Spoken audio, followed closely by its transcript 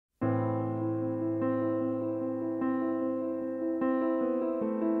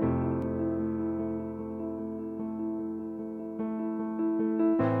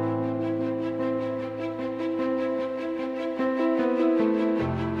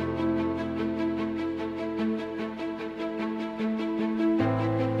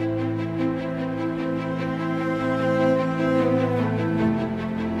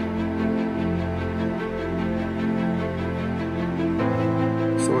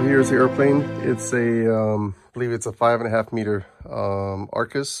Here's the airplane. It's a, I believe it's a 5.5 meter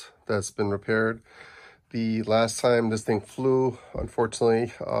Arcus that's been repaired. The last time this thing flew,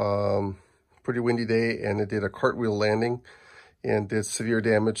 unfortunately, pretty windy day, and it did a cartwheel landing and did severe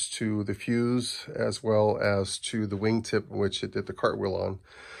damage to the fuse as well as to the wingtip, which it did the cartwheel on.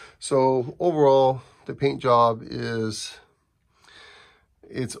 So overall, the paint job it's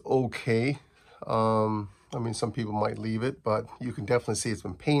okay. I mean, some people might leave it, but you can definitely see it's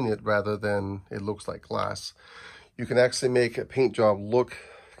been painted rather than it looks like glass. You can actually make a paint job look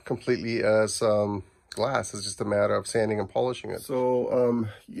completely as glass. It's just a matter of sanding and polishing it. So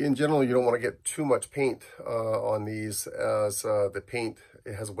in general, you don't want to get too much paint on these, as the paint,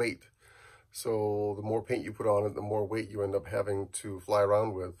 it has weight. So the more paint you put on it, the more weight you end up having to fly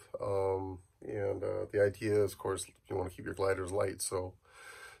around with. The idea is, of course, you want to keep your gliders light. So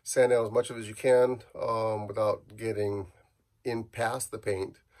sand down as much of it as you can without getting in past the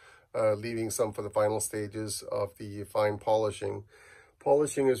paint, leaving some for the final stages of the fine polishing.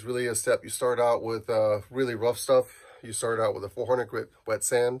 Polishing is really a step. You start out with really rough stuff. You start out with a 400 grit wet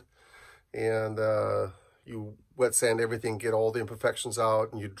sand, and you wet sand everything, get all the imperfections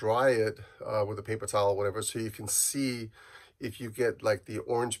out, and you dry it with a paper towel or whatever, so you can see if you get like the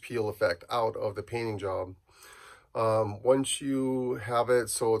orange peel effect out of the painting job. Once you have it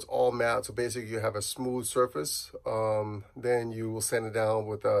so it's all matte, so basically you have a smooth surface, then you will sand it down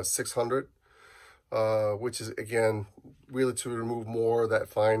with 600, which is, again, really to remove more of that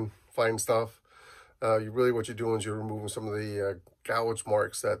fine stuff. What you're doing is you're removing some of the gouge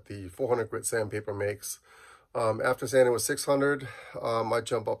marks that the 400 grit sandpaper makes. After sanding with 600, I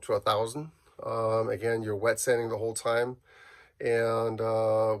jump up to 1,000. Again, you're wet sanding the whole time. And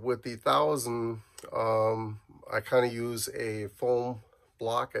with the 1,000, I kind of use a foam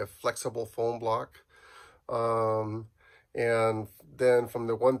block, a flexible foam block. And then from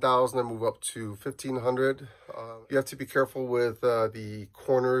the 1,000, I move up to 1,500. You have to be careful with the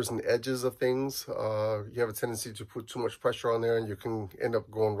corners and edges of things. You have a tendency to put too much pressure on there, and you can end up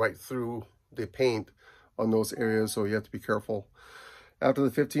going right through the paint on those areas, so you have to be careful. After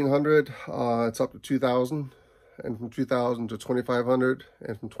the 1,500, it's up to 2,000, and from 2,000 to 2,500,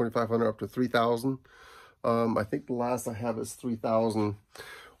 and from 2,500 up to 3,000. I think the last I have is 3,000.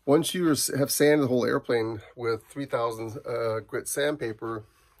 Once you have sanded the whole airplane with 3,000 grit sandpaper,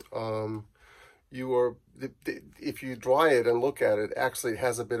 if you dry it and look at it, actually it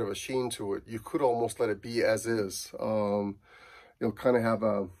has a bit of a sheen to it. You could almost let it be as is. You'll kind of have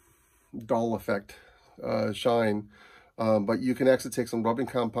a dull effect, shine. But you can actually take some rubbing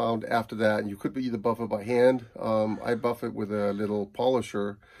compound after that, and you could either buff it by hand. I buff it with a little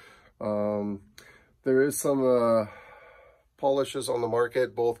polisher. There is some polishes on the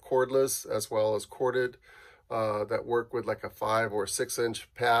market, both cordless as well as corded, that work with like a 5 or 6 inch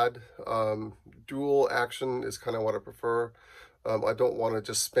pad. Dual action is kind of what I prefer. I don't want it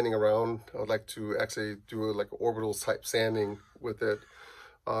just spinning around. I would like to actually do like orbital type sanding with it.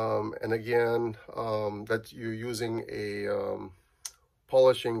 And again, that you're using a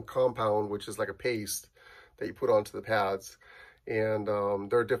polishing compound, which is like a paste that you put onto the pads. And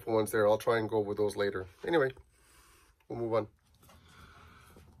there are different ones there. I'll try and go over those later. Anyway, we'll move on.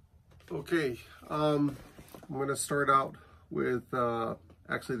 Okay, I'm going to start out with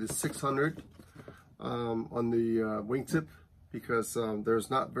actually the 600 on the wingtip, because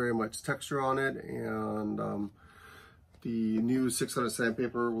there's not very much texture on it, and the new 600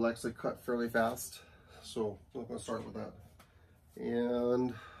 sandpaper will actually cut fairly fast. So I'm going to start with that.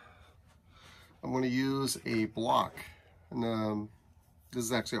 And I'm going to use a block. And this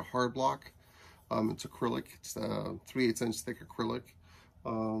is actually a hard block. It's acrylic. It's 3/8 inch thick acrylic.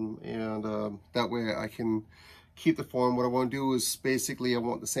 That way I can keep the form. What I want to do is basically I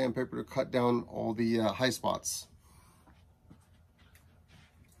want the sandpaper to cut down all the high spots.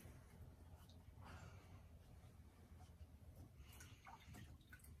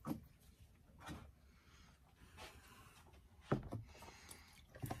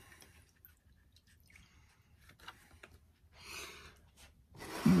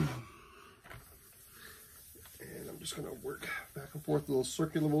 And I'm just going to work back and forth, little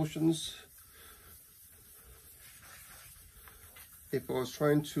circular motions. If I was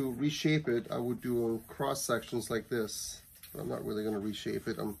trying to reshape it, I would do cross sections like this. But I'm not really going to reshape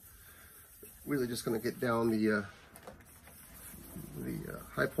it. I'm really just going to get down the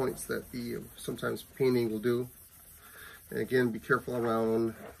high points that the sometimes painting will do. And again, be careful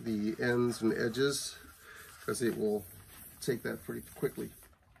around the ends and edges, because it will take that pretty quickly.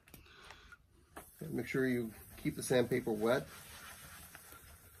 And make sure you keep the sandpaper wet.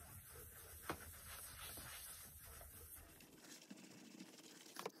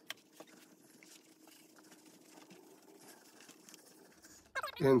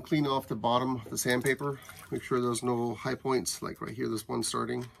 And clean off the bottom of the sandpaper. Make sure there's no high points, like right here, this one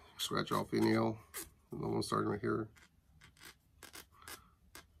starting. Scratch off the nail. Another one starting right here.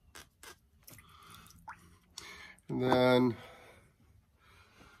 And then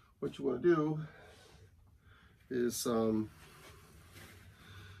what you want to do is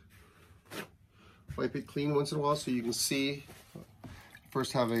wipe it clean once in a while so you can see.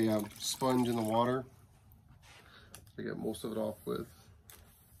 First have a sponge in the water to get most of it off with.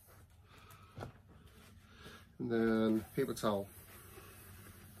 And then paper towel.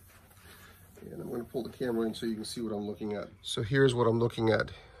 And I'm going to pull the camera in so you can see what I'm looking at. So here's what I'm looking at.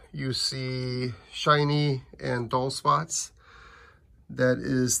 You see shiny and dull spots. That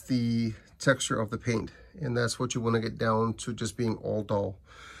is the texture of the paint. And that's what you want to get down to just being all dull.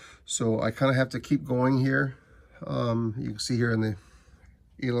 So I kind of have to keep going here. You can see here in the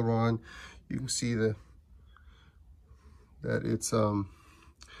aileron, you can see that it's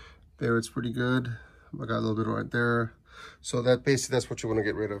there, it's pretty good. I got a little bit right there. So that basically, that's what you want to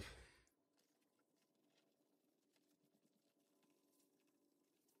get rid of.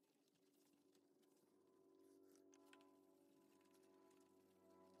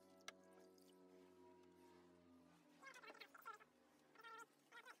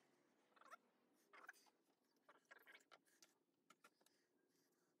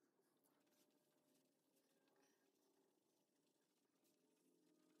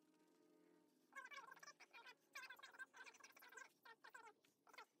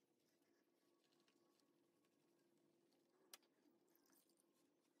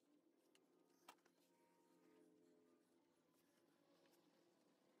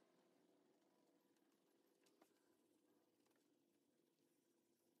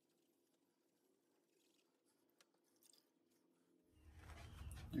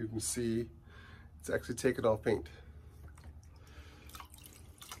 You can see it's actually taken off paint.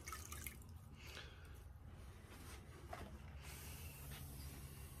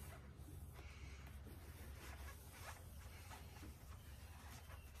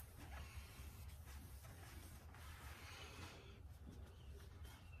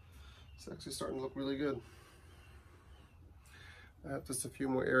 It's actually starting to look really good. I have just a few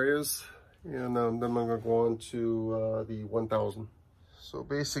more areas, and then I'm going to go on to the 1000. So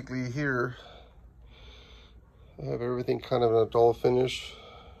basically here, I have everything kind of in a dull finish,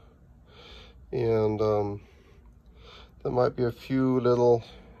 and there might be a few little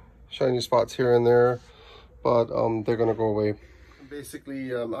shiny spots here and there, but they're going to go away.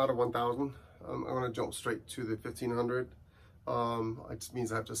 Basically, out of 1000, I'm going to jump straight to the 1500. It just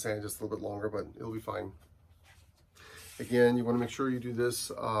means I have to sand just a little bit longer, but it'll be fine. Again, you want to make sure you do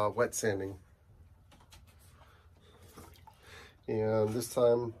this wet sanding. And this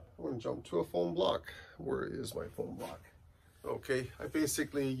time I'm going to jump to a foam block. Where is my foam block? Okay, I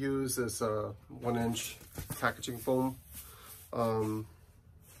basically use this 1-inch packaging foam. You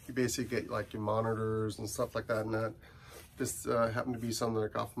basically get like your monitors and stuff like that, and that. This happened to be something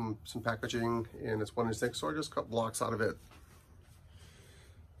that I got from some packaging, and it's 1-inch thick, so I just cut blocks out of it.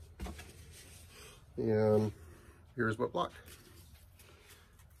 And here's what block.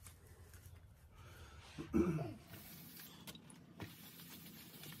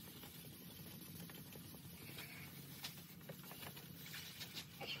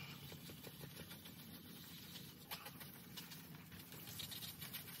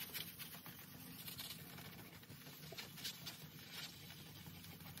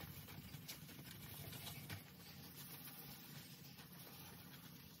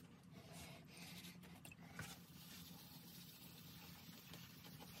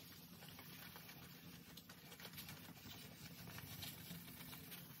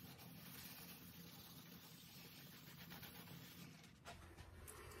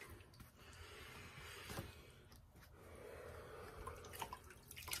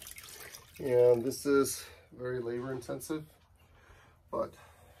 And this is very labor intensive, but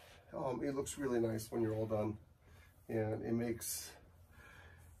it looks really nice when you're all done, and it makes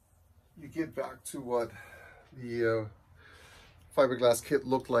you get back to what the fiberglass kit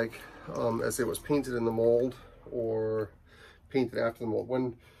looked like as it was painted in the mold or painted after the mold.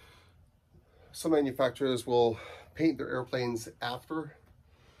 When some manufacturers will paint their airplanes after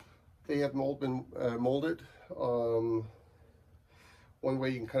they have been molded, one way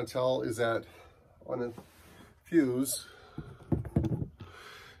you can kind of tell is that on a fuse,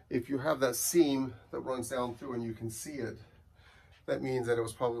 if you have that seam that runs down through and you can see it, that means that it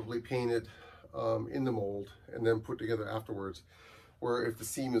was probably painted in the mold and then put together afterwards. Where if the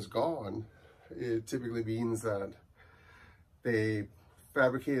seam is gone, it typically means that they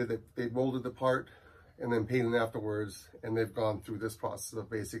fabricated it, they molded the part and then painting afterwards, and they've gone through this process of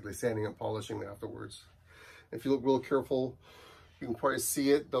basically sanding and polishing afterwards. If you look real careful, you can probably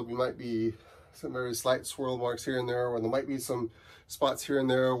see it. There might be some very slight swirl marks here and there, or there might be some spots here and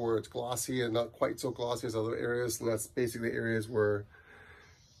there where it's glossy and not quite so glossy as other areas, and that's basically areas where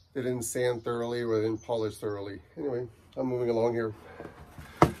they didn't sand thoroughly or they didn't polish thoroughly. Anyway, I'm moving along here.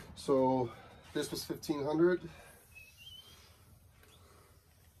 So this was 1500.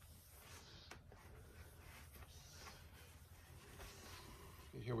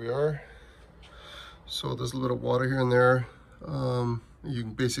 Here we are. So there's a little bit of water here and there. You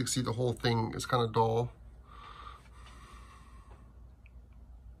can basically see the whole thing is kind of dull.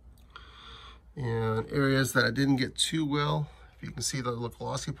 And areas that I didn't get too well, if you can see the little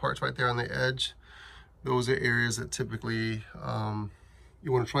glossy parts right there on the edge, those are areas that typically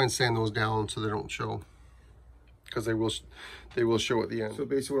you want to try and sand those down so they don't show, because they will show at the end. So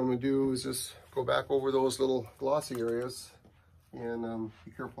basically what I'm going to do is just go back over those little glossy areas and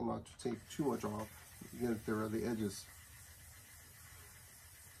be careful not to take too much off, even if there are the edges.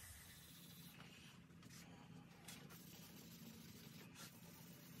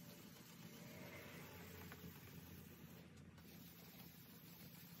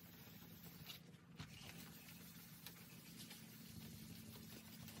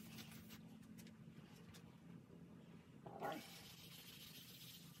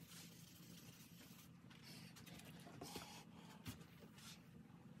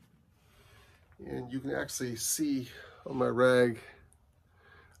 And you can actually see on my rag,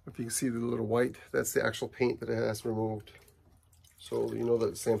 if you can see the little white, that's the actual paint that it has removed. So you know that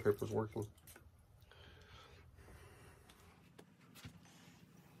the sandpaper is working.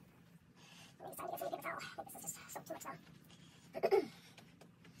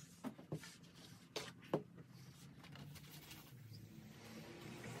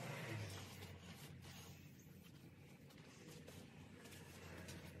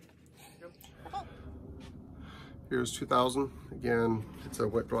 Here's 2000. Again, it's a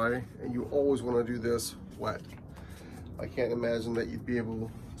wet dry, and you always want to do this wet. I can't imagine that you'd be able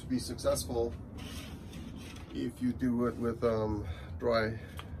to be successful if you do it with dry.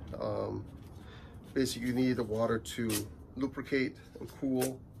 Basically, you need the water to lubricate and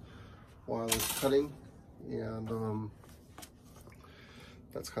cool while it's cutting, and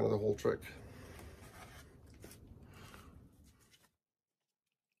that's kind of the whole trick.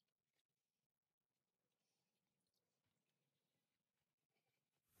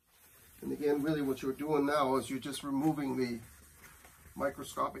 And again, really what you're doing now is you're just removing the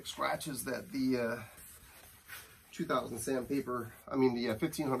microscopic scratches that the 2000 sandpaper, I mean the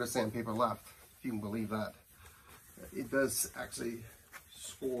 1500 sandpaper left, if you can believe that. It does actually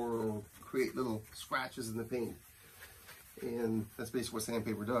score or create little scratches in the paint. And that's basically what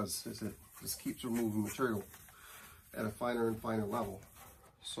sandpaper does, is it just keeps removing material at a finer and finer level.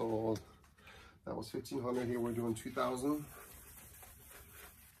 So that was 1500, here we're doing 2000.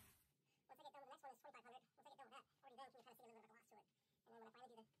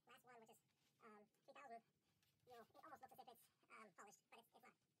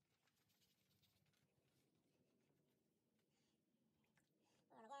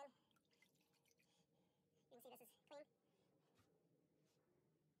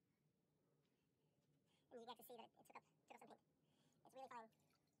 You get to see that it took up some paint. It's really fine.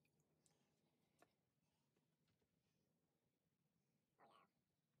 Oh yeah, it's coming.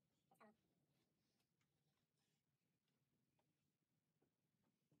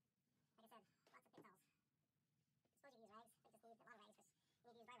 Like I said, lots of paint towels. Suppose you use rags. I just need a lot of rags, but you need to use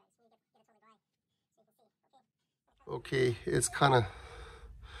dry rags. You need to get it totally dry so you can see. Okay, it's kind of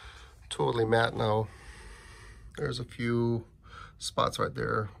totally matte now. There's a few spots right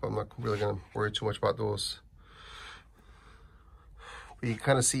there, but I'm not really going to worry too much about those. But you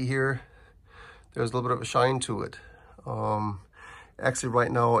kind of see here, there's a little bit of a shine to it. Actually,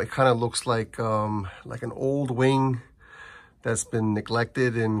 right now, it kind of looks like an old wing that's been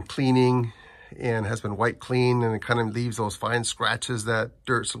neglected in cleaning and has been wiped clean, and it kind of leaves those fine scratches that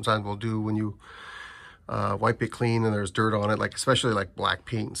dirt sometimes will do when you wipe it clean and there's dirt on it, like especially like black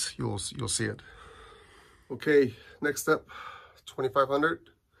paints. You'll see it. Okay, next up, 2500,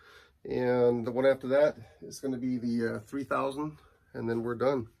 and the one after that is going to be the 3000, and then we're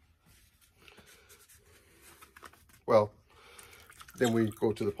done. Well, then we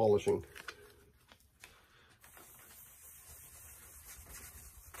go to the polishing.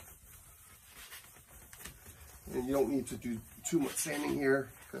 And you don't need to do too much sanding here,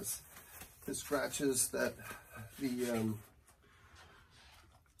 because the scratches that the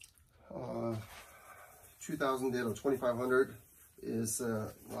 2000 did on 2500 is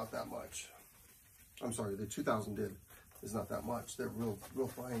not that much. I'm sorry, the 2000 did. It's not that much. They're real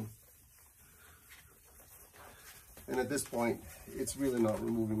fine. And at this point, it's really not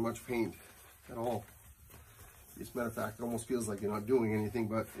removing much paint at all. As a matter of fact, it almost feels like you're not doing anything,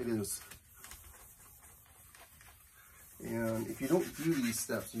 but it is. And if you don't do these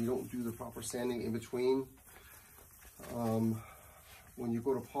steps, and you don't do the proper sanding in between, when you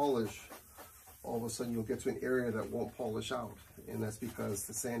go to polish, all of a sudden you'll get to an area that won't polish out. And that's because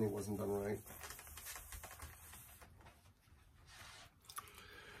the sanding wasn't done right.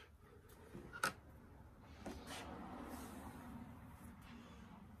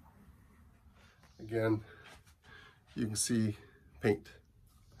 Again, you can see paint.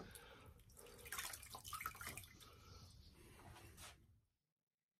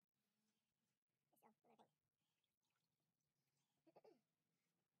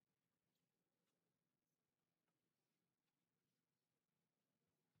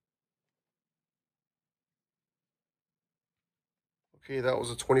 Okay, that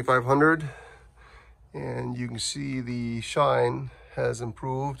was a 2500, and you can see the shine has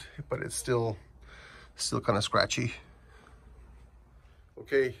improved, but it's still kind of scratchy.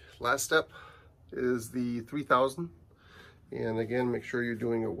 Okay, last step is the 3000, and again, make sure you're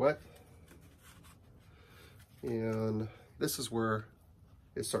doing it wet. And this is where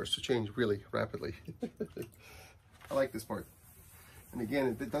it starts to change really rapidly. I like this part. And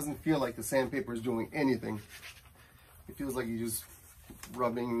again, it doesn't feel like the sandpaper is doing anything. It feels like you're just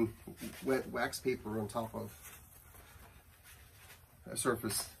rubbing wet wax paper on top of a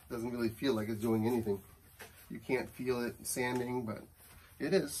surface. It doesn't really feel like it's doing anything. You can't feel it sanding, but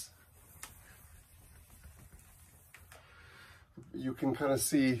it is. You can kind of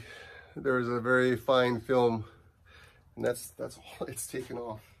see there's a very fine film, and that's all it's taken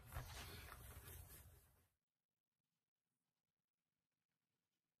off.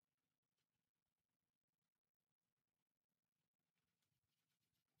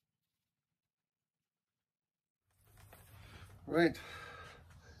 Right.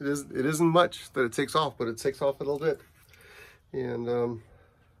 It isn't much that it takes off, but it takes off a little bit. And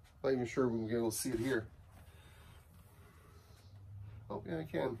not even sure we'll be able to see it here. Oh yeah, I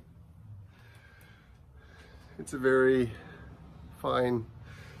can. It's a very fine,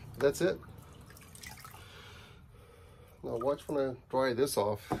 that's it. Now watch when I dry this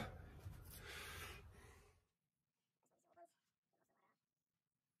off.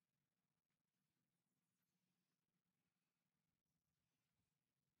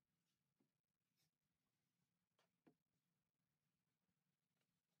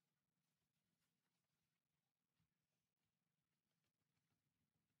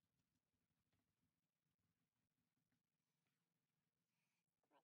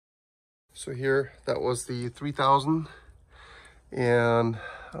 So here, that was the 3000, and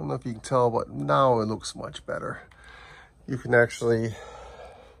I don't know if you can tell, but now it looks much better. You can actually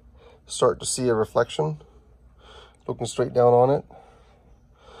start to see a reflection looking straight down on it.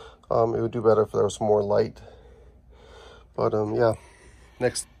 It would do better if there was some more light, but yeah,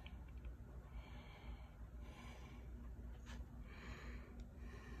 next.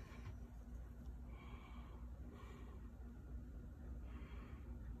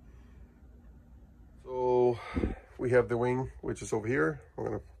 So we have the wing, which is over here. I'm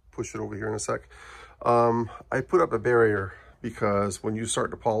gonna push it over here in a sec. I put up a barrier because when you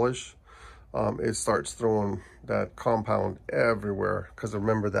start to polish, it starts throwing that compound everywhere, because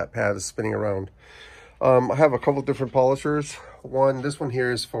remember that pad is spinning around. I have a couple different polishers. This one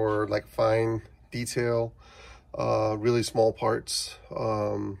here is for like fine detail, really small parts.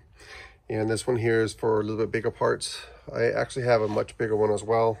 And this one here is for a little bit bigger parts. I actually have a much bigger one as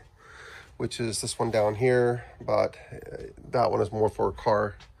well, which is this one down here, but that one is more for a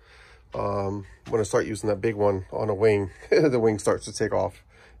car. When I start using that big one on a wing, the wing starts to take off.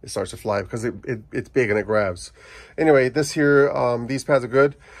 It starts to fly because it's big and it grabs. Anyway, this here, these pads are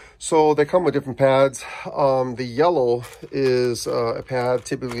good. So they come with different pads. The yellow is a pad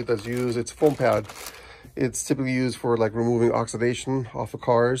typically that's used, it's a foam pad. It's typically used for like removing oxidation off of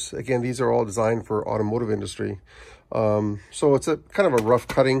cars. Again, these are all designed for automotive industry. So it's a kind of a rough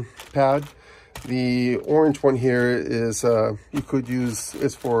cutting pad. The orange one here is, you could use,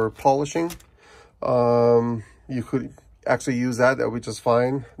 it's for polishing. You could actually use that would be just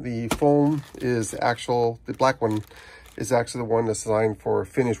fine. The foam is the black one is actually the one that's designed for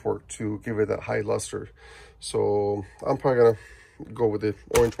finish work to give it that high luster. So I'm probably gonna go with the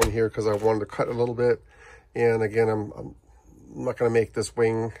orange one here because I wanted to cut a little bit. And again, I'm not gonna make this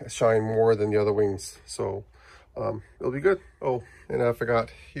wing shine more than the other wings. So it'll be good. Oh, and I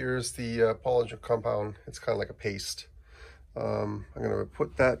forgot, here's the polisher compound. It's kind of like a paste. I'm gonna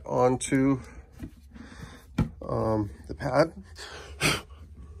put that onto the pad.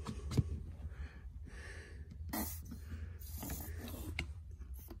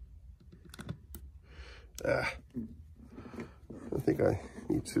 I think I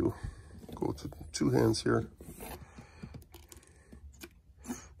need to go to 2 hands here.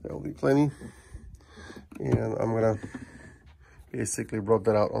 That'll be plenty. And I'm gonna basically rub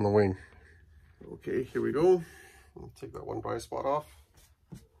that out on the wing. Okay, here we go. I'll take that one dry spot off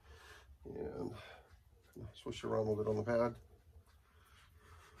and swish around a little bit on the pad.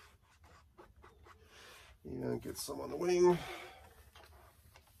 And get some on the wing.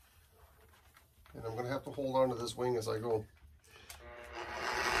 And I'm going to have to hold on to this wing as I go.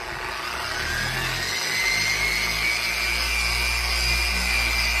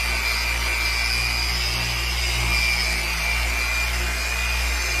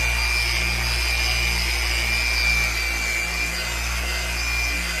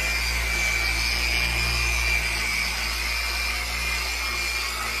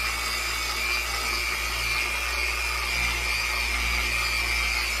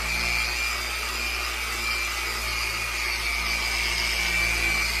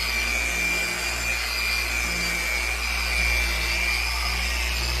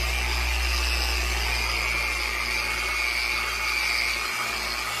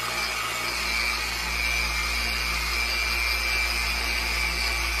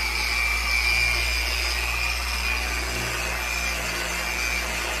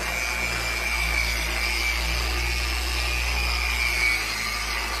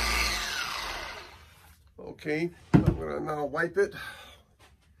 Okay, I'm gonna now wipe it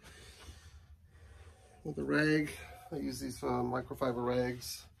with a rag. I use these microfiber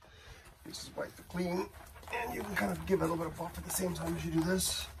rags. Just wipe it clean, and you can kind of give it a little bit of buff at the same time as you do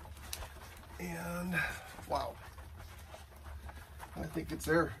this. And wow, I think it's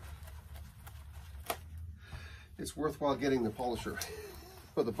there. It's worthwhile getting the polisher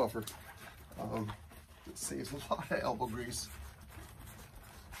for the buffer. It saves a lot of elbow grease.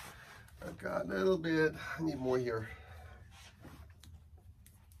 I've got a little bit, I need more here.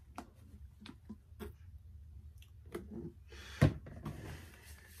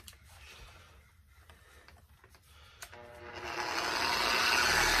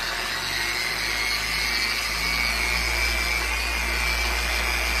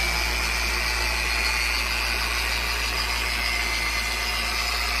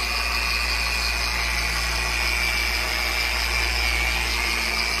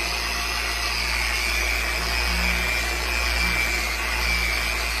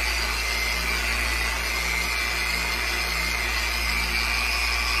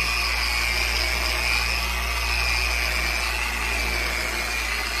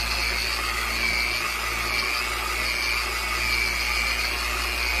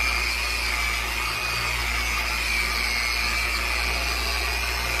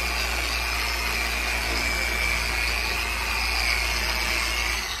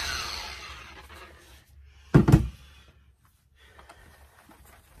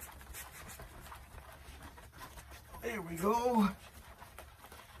 There we go.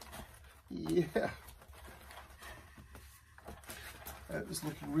 Yeah. That is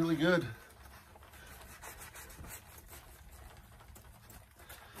looking really good.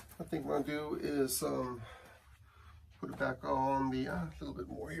 I think what I'll do is put it back on the little bit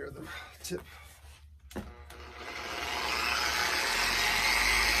more here, the tip.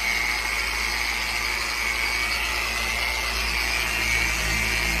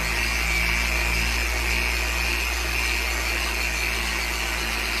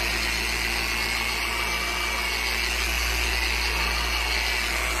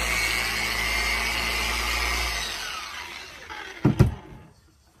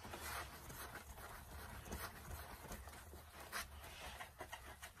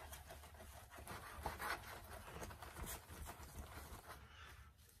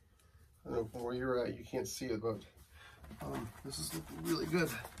 I know from where you're at, you can't see it, but this is looking really good.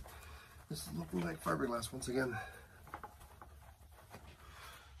 This is looking like fiberglass once again.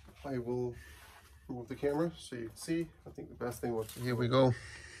 I will move the camera so you can see. I think the best thing was, here we go.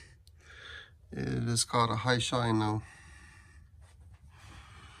 It has got a high shine now.